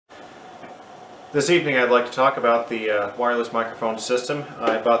This evening I'd like to talk about the wireless microphone system.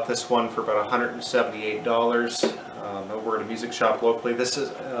 I bought this one for about $178 over at a music shop locally. This is,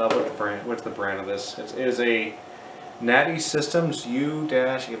 what's the brand of this? It is a Natty Systems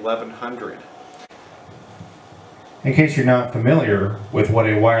U-1100. In case you're not familiar with what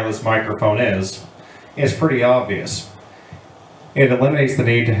a wireless microphone is, it's pretty obvious. It eliminates the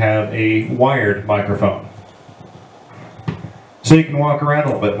need to have a wired microphone. So you can walk around a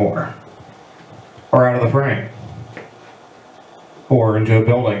little bit more, or out of the frame, or into a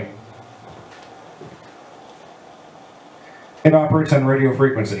building. It operates on radio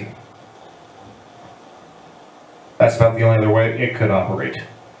frequency. That's about the only other way it could operate.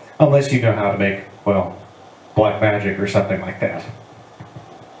 Unless you know how to make, well, black magic or something like that.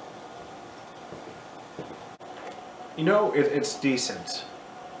 You know, it's decent.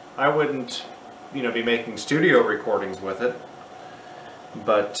 I wouldn't, be making studio recordings with it.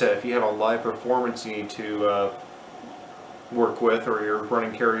 But if you have a live performance you need to work with, or you're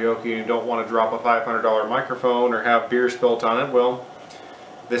running karaoke and you don't want to drop a $500 microphone or have beer spilt on it, well,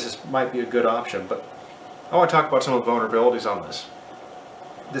 might be a good option. But I want to talk about some of the vulnerabilities on this.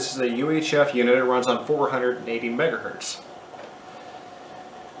 This is a UHF unit. It runs on 480 megahertz.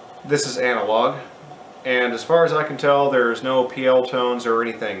 This is analog, and as far as I can tell, there's no PL tones or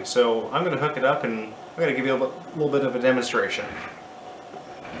anything. So I'm going to hook it up and I'm going to give you a little bit of a demonstration.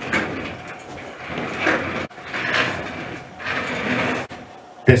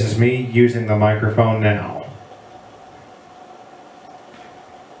 This is me using the microphone now.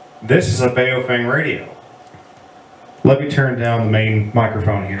 This is a baofeng radio. Let me turn down the main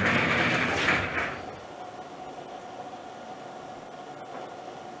microphone here.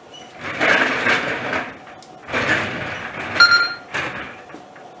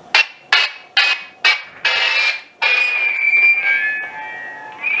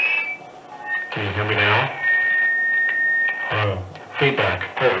 Can you hear me now? Feedback,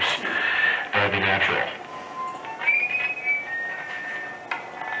 of course. That'd be natural.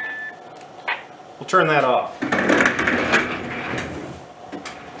 We'll turn that off.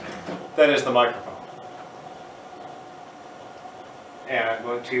 That is the microphone. And I'm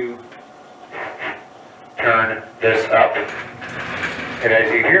going to Turn this up. And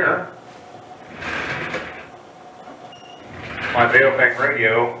as you hear, my baofeng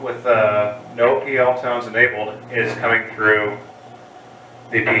radio with no PL tones enabled is coming through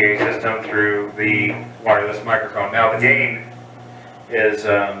the PA system through the wireless microphone. Now the gain is,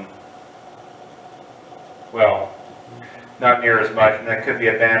 well, not near as much, and that could be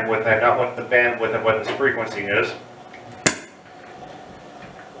a bandwidth. I've not looked at the bandwidth of what this frequency is.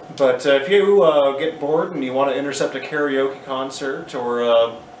 But if you get bored and you want to intercept a karaoke concert,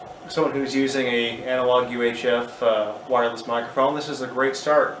 or someone who's using a analog UHF wireless microphone, this is a great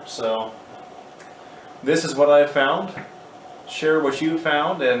start. So this is what I found. Share what you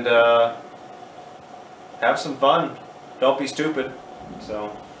found, and have some fun. Don't be stupid.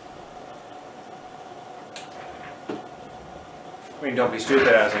 So, I mean, don't be stupid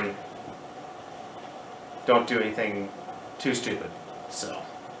as in don't do anything too stupid. So.